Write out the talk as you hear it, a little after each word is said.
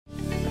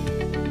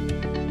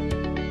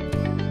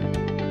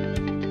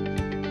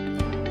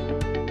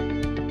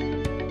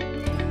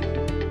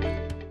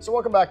So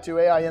welcome back to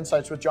AI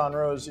Insights with John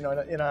Roese. You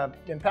know,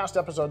 in past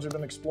episodes, we've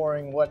been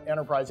exploring what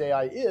enterprise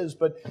AI is,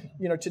 but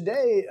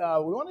today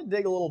we want to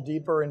dig a little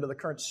deeper into the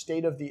current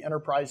state of the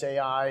enterprise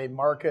AI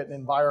market and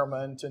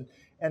environment,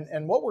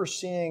 and what we're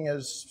seeing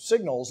as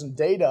signals and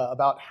data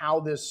about how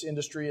this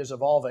industry is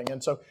evolving.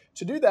 And so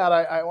to do that,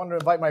 I wanted to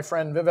invite my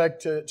friend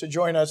Vivek to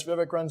join us.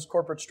 Vivek runs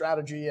corporate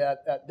strategy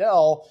at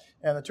Dell,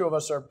 and the two of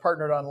us are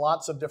partnered on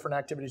lots of different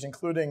activities,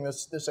 including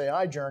this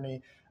AI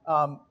journey.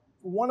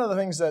 One of the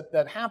things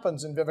that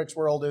happens in Vivek's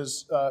world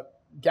is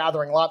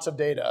gathering lots of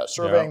data,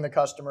 surveying the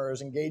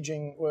customers,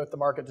 engaging with the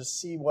market to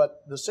see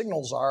what the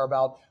signals are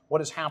about what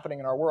is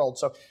happening in our world.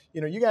 So,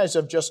 you guys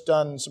have just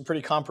done some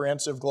pretty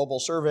comprehensive global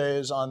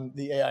surveys on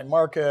the AI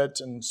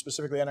market and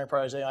specifically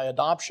enterprise AI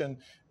adoption.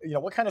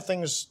 What kind of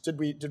things did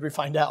we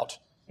find out?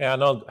 Yeah,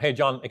 no, hey,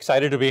 John,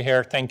 excited to be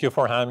here. Thank you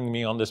for having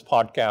me on this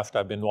podcast.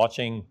 I've been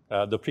watching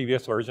the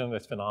previous version.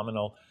 It's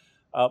phenomenal.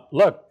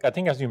 Look, I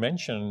think as you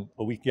mentioned,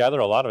 we gather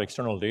a lot of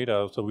external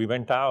data. So we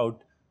went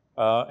out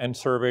and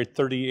surveyed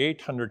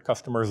 3,800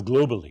 customers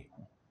globally.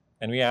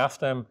 And we asked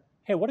them,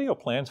 hey, what are your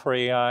plans for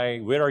AI?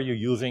 Where are you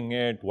using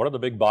it? What are the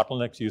big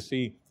bottlenecks you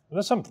see? And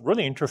there's some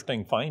really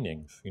interesting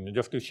findings.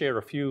 Just to share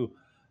a few,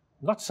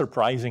 not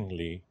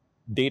surprisingly,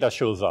 data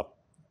shows up.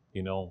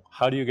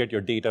 How do you get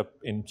your data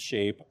in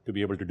shape to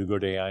be able to do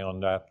good AI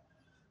on that?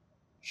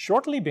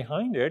 Shortly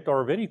behind it,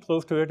 or very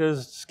close to it,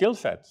 is skill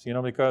sets,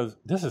 because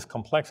this is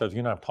complex, as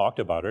I've talked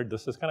about it.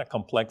 This is kind of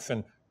complex,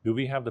 and do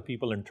we have the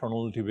people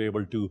internally to be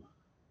able to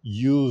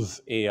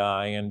use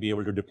AI and be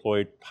able to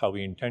deploy it how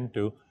we intend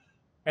to?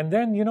 And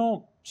then,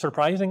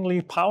 surprisingly,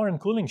 power and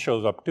cooling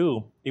shows up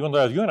too, even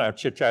though as you and I have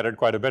chit-chatted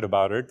quite a bit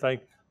about it.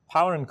 Like,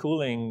 power and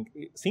cooling,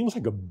 it seems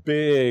like a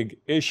big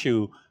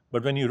issue,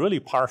 but when you really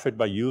parse it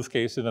by use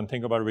cases and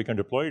think about it, we can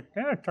deploy it,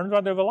 it turns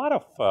out there's a lot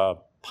of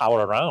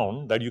power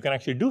around that you can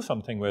actually do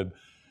something with.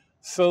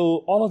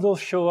 So all of those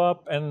show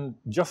up, and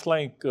just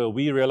like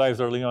we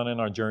realized early on in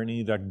our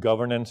journey that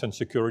governance and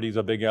security is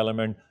a big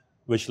element,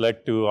 which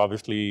led to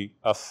obviously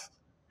us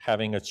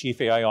having a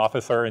chief AI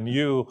officer and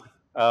you,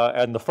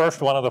 and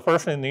one of the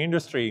first in the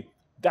industry,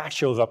 that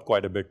shows up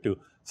quite a bit too.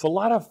 So a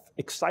lot of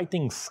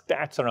exciting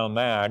stats around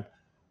that,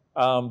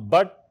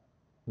 but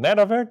net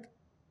of it,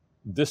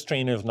 this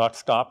train is not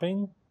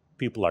stopping.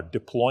 People are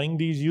deploying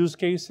these use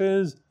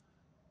cases,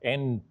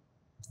 and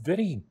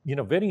very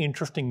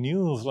interesting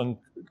news. And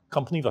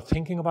companies are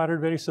thinking about it in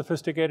a very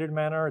sophisticated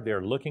manner.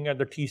 They're looking at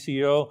the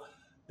TCO.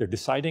 They're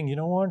deciding,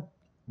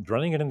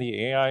 running it in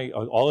the AI,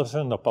 all of a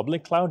sudden the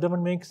public cloud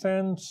doesn't make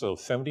sense. So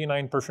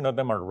 79% of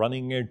them are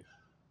running it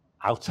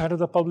outside of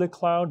the public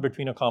cloud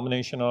between a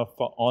combination of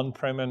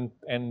on-prem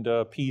and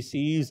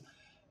PCs.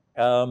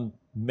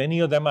 Many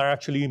of them are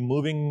actually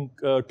moving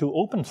to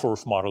open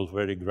source models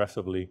very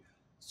aggressively.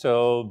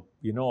 So,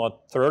 a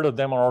third of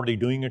them are already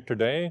doing it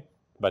today.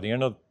 By the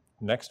end of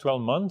next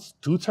 12 months,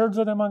 2/3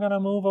 of them are going to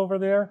move over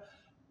there.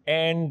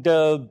 And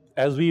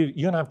as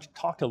you and I have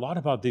talked a lot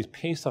about, this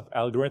pace of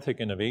algorithmic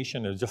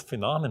innovation is just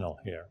phenomenal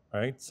here,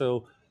 right?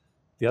 So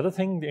the other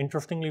thing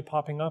interestingly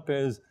popping up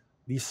is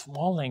these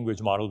small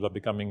language models are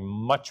becoming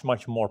much,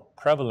 much more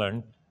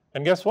prevalent.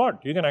 And guess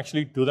what? You can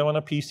actually do them on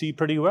a PC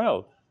pretty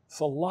well.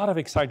 So a lot of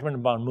excitement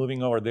about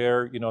moving over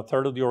there. A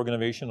third of the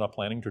organization are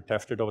planning to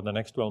test it over the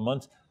next 12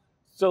 months.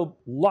 So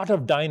a lot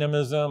of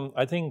dynamism.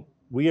 I think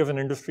we as an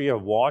industry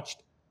have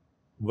watched.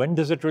 When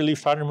does it really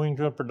start moving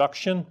to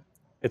production?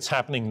 It's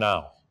happening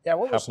now. Yeah,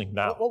 what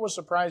was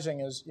surprising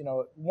is,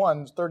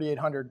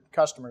 3,800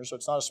 customers, so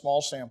it's not a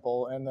small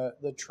sample, and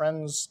the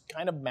trends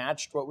kind of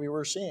matched what we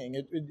were seeing.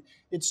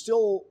 It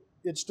still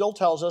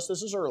tells us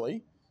this is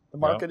early. The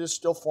market is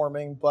still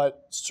forming,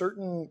 but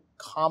certain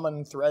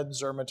common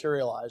threads are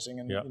materializing,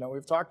 and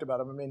we've talked about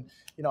them. I mean,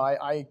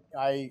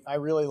 I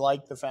really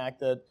like the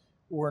fact that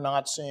we're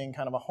not seeing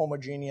kind of a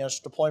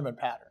homogeneous deployment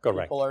pattern.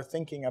 Correct. People are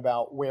thinking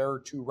about where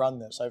to run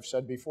this. I've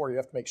said before, you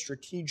have to make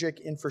strategic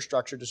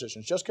infrastructure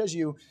decisions. Just because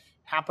you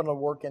happen to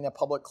work in a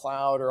public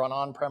cloud or an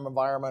on-prem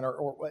environment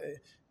or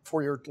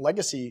for your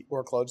legacy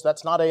workloads,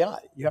 that's not AI.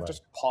 You have to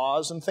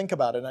pause and think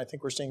about it. And I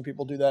think we're seeing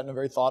people do that in a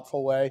very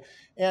thoughtful way.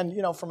 And,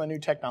 from a new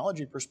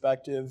technology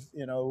perspective,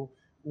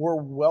 we're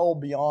well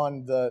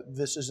beyond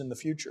this is in the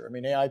future. I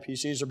mean, AI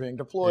PCs are being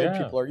deployed,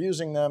 people are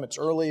using them, it's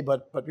early,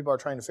 but people are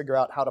trying to figure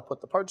out how to put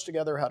the parts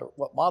together,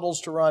 what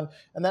models to run,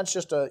 and that's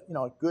just a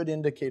good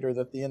indicator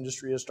that the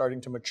industry is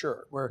starting to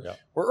mature. We're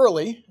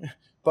early,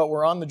 but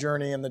we're on the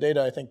journey, and the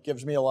data, I think,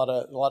 gives me a lot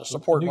of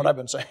support in what I've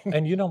been saying.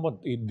 And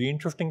what, the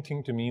interesting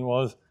thing to me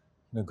was,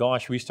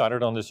 gosh, we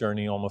started on this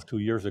journey almost 2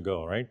 years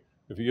ago, right?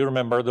 If you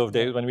remember those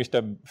days when we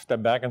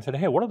stepped back and said,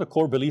 hey, what are the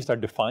core beliefs that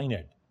define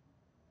it?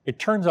 It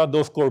turns out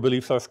those core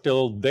beliefs are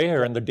still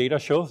there, and the data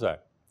shows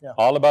that.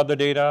 All about the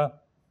data,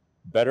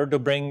 better to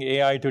bring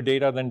AI to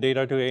data than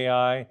data to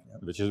AI,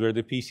 which is where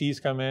the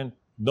PCs come in.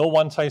 No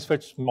one size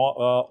fits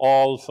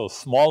all, so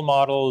small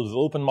models,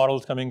 open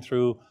models coming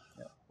through,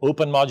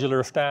 open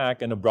modular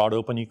stack, and a broad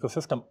open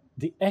ecosystem.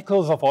 The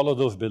echoes of all of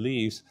those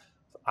beliefs,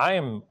 I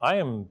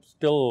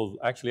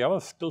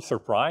was still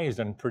surprised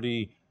and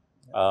pretty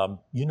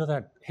you know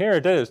that here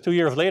it is 2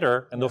 years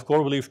later, and those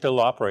core beliefs still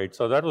operate.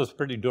 So that was a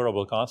pretty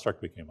durable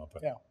construct we came up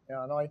with. Yeah,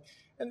 yeah. No,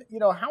 and you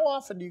know, how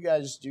often do you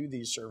guys do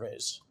these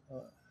surveys?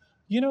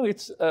 You know,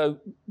 it's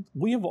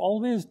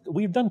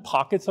we've done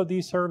pockets of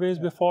these surveys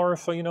before.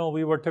 So you know,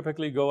 we would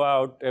typically go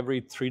out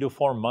every 3 to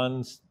 4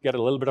 months, get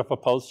a little bit of a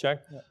pulse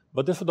check. Yeah.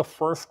 But this was the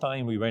first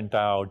time we went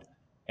out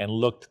and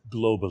looked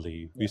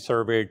globally. We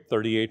surveyed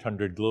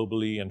 3,800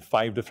 globally in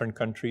 5 different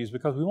countries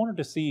because we wanted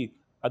to see,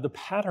 are the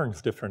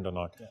patterns different or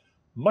not? Yeah.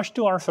 Much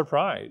to our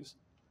surprise,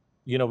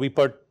 you know, we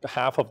put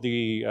half of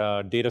the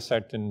data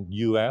set in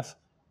US.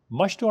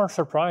 Much to our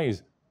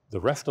surprise, the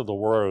rest of the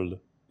world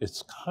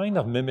is kind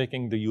of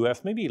mimicking the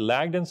US, maybe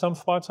lagged in some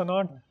spots or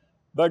not,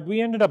 but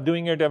we ended up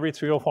doing it every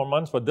 3 or 4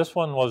 months. But this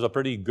one was a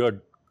pretty good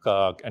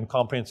and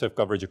comprehensive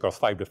coverage across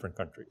 5 different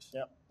countries.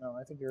 Yeah, no,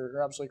 I think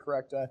you're absolutely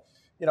correct.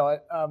 You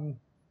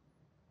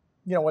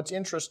know, what's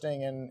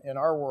interesting in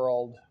our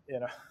world, you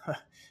know,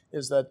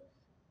 is that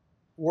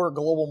we're a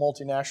global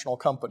multinational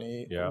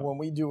company. Yeah. When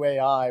we do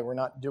AI, we're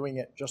not doing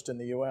it just in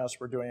the US,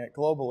 we're doing it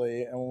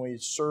globally. And when we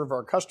serve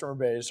our customer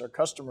base, our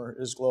customer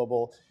is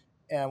global.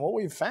 And what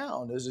we've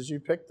found is you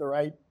pick the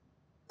right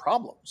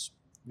problems.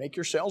 Make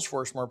your sales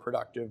force more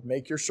productive,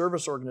 make your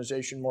service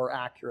organization more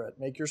accurate,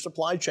 make your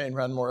supply chain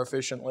run more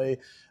efficiently,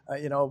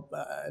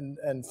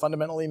 and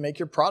fundamentally make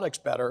your products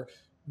better.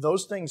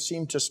 Those things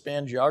seem to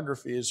span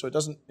geographies, so it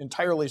doesn't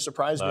entirely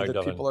surprise me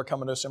that people are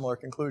coming to similar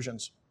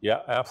conclusions. Yeah,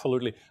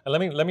 absolutely.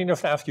 And let me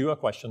just ask you a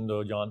question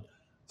though, John.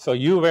 So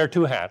you wear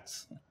 2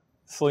 hats.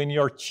 So in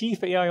your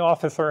chief AI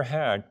officer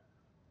hat,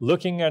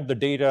 looking at the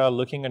data,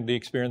 looking at the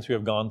experience we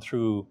have gone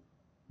through,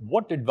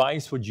 what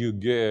advice would you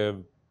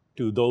give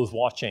to those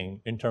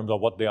watching in terms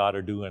of what they ought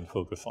to do and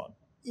focus on?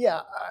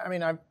 Yeah, I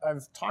mean,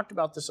 I've talked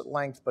about this at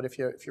length, but if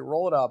you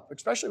roll it up,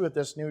 especially with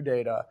this new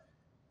data,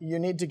 you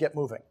need to get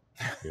moving.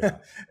 Yeah.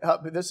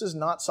 This is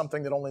not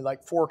something that only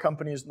like 4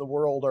 companies in the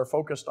world are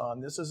focused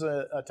on. This is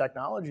a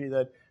technology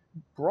that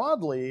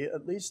broadly,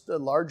 at least the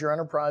larger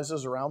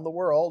enterprises around the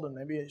world, and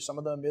maybe some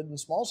of the mid and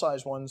small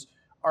size ones,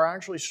 are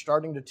actually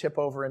starting to tip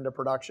over into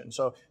production.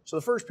 So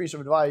the first piece of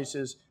advice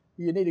is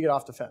you need to get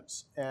off the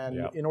fence.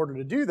 And in order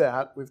to do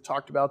that, we've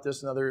talked about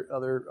this in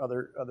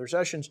other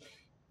sessions,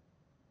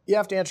 you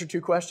have to answer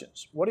 2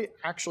 questions. What are you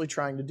actually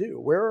trying to do?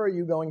 Where are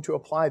you going to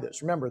apply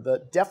this? Remember,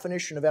 the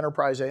definition of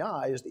enterprise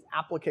AI is the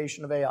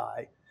application of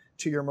AI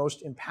to your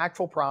most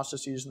impactful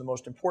processes and the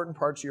most important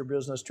parts of your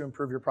business to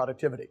improve your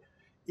productivity.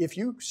 If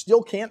you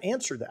still can't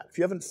answer that, if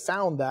you haven't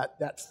found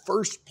that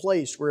first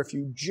place where if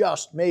you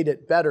just made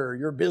it better,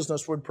 your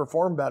business would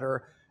perform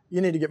better,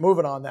 you need to get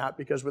moving on that,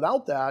 because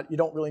without that, you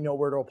don't really know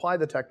where to apply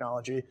the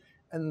technology.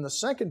 And then the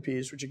second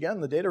piece, which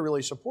again, the data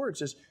really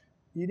supports, is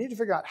you need to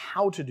figure out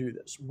how to do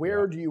this.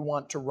 Where do you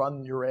want to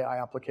run your AI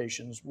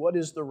applications? What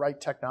is the right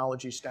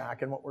technology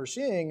stack? And what we're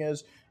seeing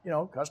is,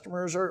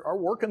 customers are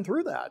working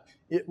through that.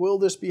 Will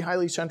this be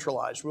highly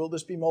centralized? Will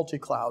this be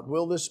multi-cloud?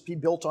 Will this be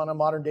built on a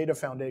modern data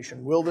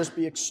foundation? Will this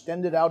be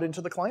extended out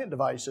into the client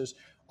devices?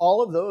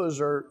 All of those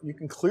you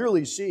can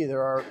clearly see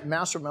there are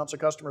massive amounts of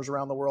customers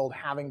around the world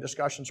having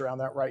discussions around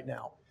that right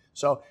now.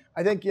 So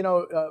I think,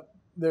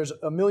 there's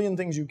a million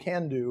things you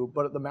can do,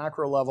 but at the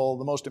macro level,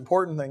 the most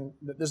important thing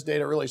that this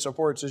data really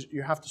supports is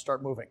you have to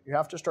start moving. You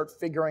have to start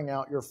figuring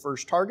out your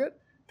first target,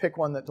 pick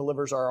one that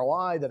delivers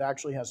ROI, that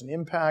actually has an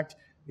impact,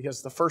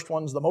 because the first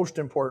one's the most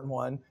important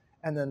one.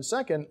 And then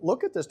second,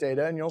 look at this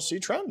data and you'll see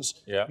trends.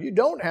 Yeah. You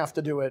don't have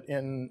to do it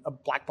in a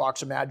black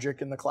box of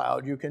magic in the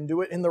cloud. You can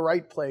do it in the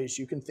right place.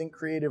 You can think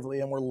creatively,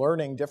 and we're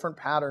learning different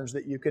patterns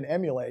that you can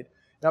emulate.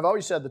 And I've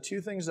always said the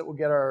 2 things that will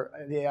get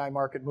the AI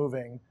market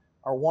moving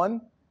are, 1,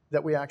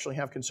 that we actually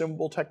have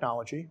consumable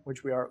technology,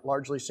 which we are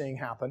largely seeing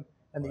happen.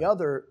 And the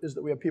other is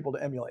that we have people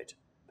to emulate,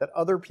 that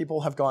other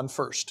people have gone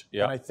first.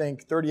 Yeah. And I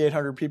think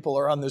 3,800 people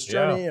are on this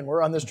journey, and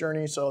we're on this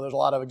journey, so there's a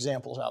lot of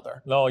examples out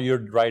there. No,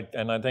 you're right.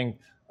 And I think,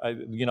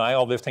 I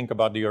always think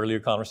about the earlier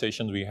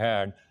conversations we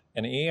had.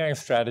 An AI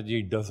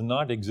strategy does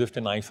not exist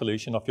in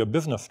isolation of your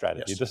business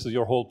strategy. Yes. This is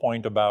your whole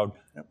point about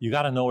you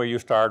got to know where you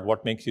start,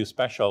 what makes you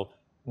special,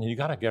 and you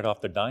got to get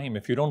off the dime.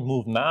 If you don't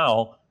move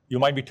now, you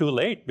might be too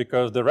late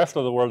because the rest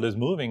of the world is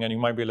moving and you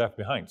might be left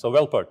behind. So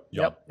well put,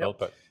 John. Yep. Well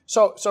put.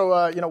 So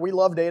we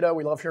love data.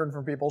 We love hearing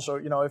from people. So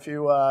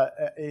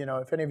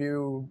if any of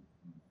you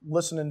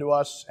listening to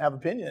us have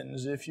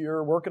opinions, if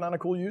you're working on a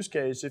cool use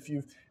case, if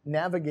you've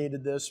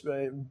navigated this,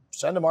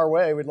 send them our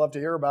way. We'd love to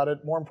hear about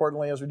it. More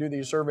importantly, as we do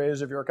these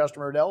surveys, if you're a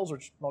customer of Dell's,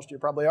 which most of you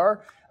probably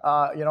are,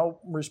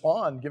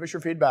 respond. Give us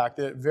your feedback.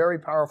 They're very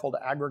powerful to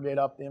aggregate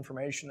up the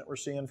information that we're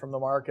seeing from the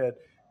market.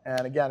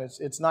 And again,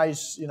 it's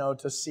nice,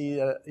 to see,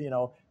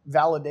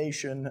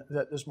 validation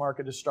that this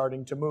market is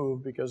starting to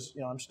move, because,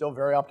 I'm still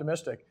very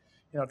optimistic.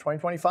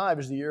 2025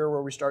 is the year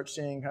where we start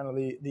seeing kind of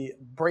the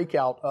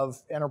breakout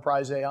of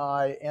enterprise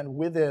AI, and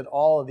with it,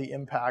 all of the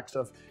impacts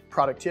of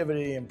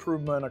productivity,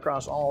 improvement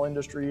across all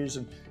industries.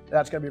 And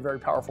that's going to be a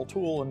very powerful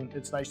tool, and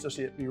it's nice to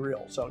see it be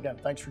real. So again,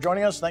 thanks for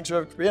joining us. Thanks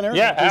for being here.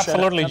 Yeah,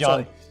 absolutely,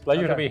 John.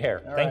 Pleasure to be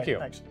here. Thank you.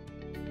 Thanks.